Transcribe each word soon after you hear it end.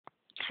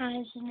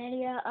has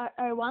Nadia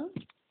 01.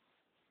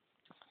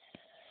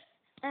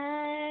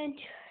 And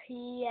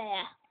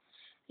yeah,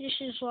 this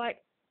is like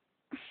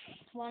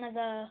one of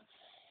the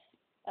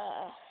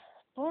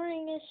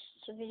boringest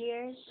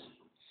videos.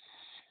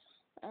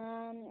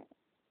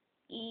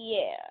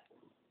 Yeah.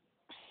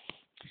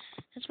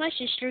 That's my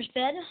sister's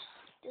bed.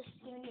 Just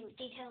giving you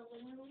details of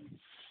the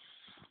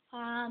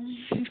room.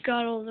 We've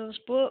got all those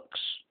books.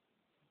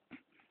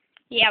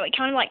 Yeah, we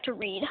kind of like to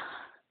read.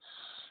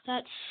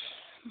 That's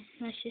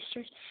my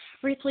sister's.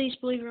 Ripley's,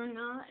 believe it or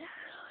not.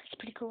 It's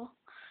pretty cool.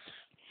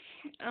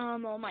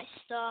 All my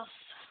stuff.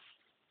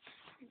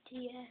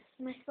 Yeah,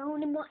 my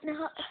phone and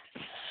whatnot.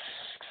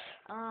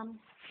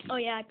 Oh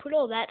yeah, I put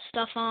all that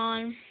stuff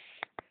on.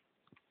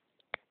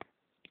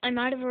 I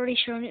might have already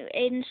shown you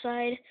Aiden's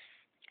side.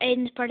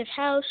 Aiden's part of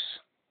house.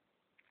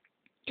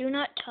 Do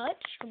not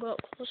touch. I'll go up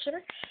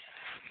closer.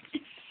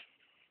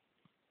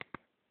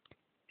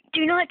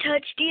 Do not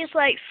touch.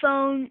 Dislike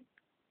phone.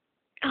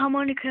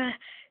 Harmonica.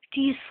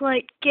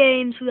 Dislike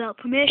games without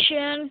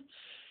permission.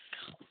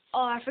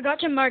 Oh, I forgot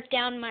to mark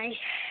down my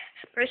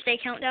birthday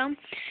countdown,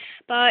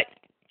 but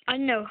I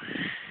don't know.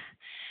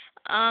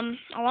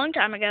 A long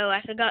time ago,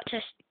 I forgot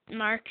to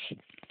mark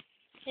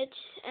it,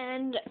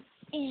 and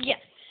yeah.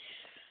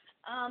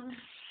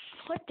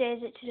 What day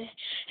is it today?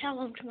 How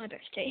long to my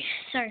birthday?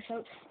 Sorry,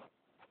 folks.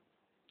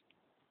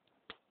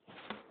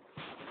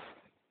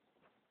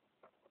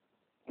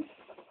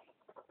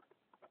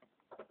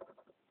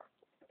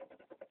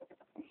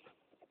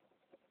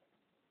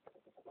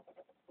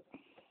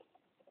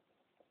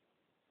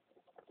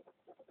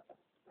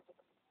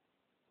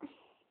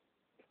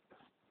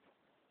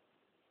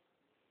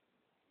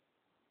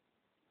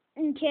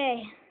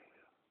 Okay.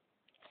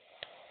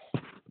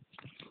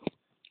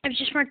 I've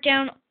just marked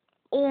down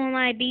all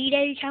my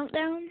B-Day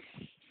countdown.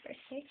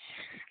 Birthday.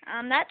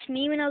 That's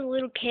me when I was a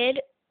little kid.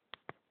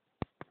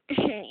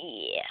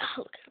 Yeah,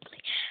 look at me.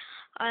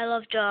 I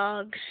love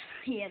dogs.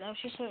 Yeah, that was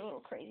just a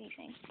little crazy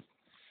thing.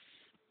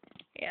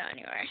 Yeah,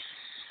 anyway.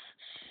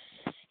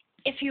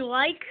 If you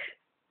like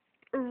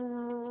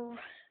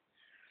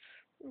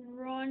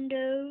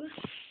Rondo,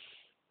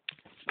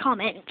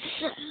 comments.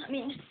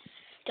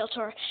 Del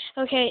Toro.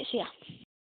 Okay, so yeah.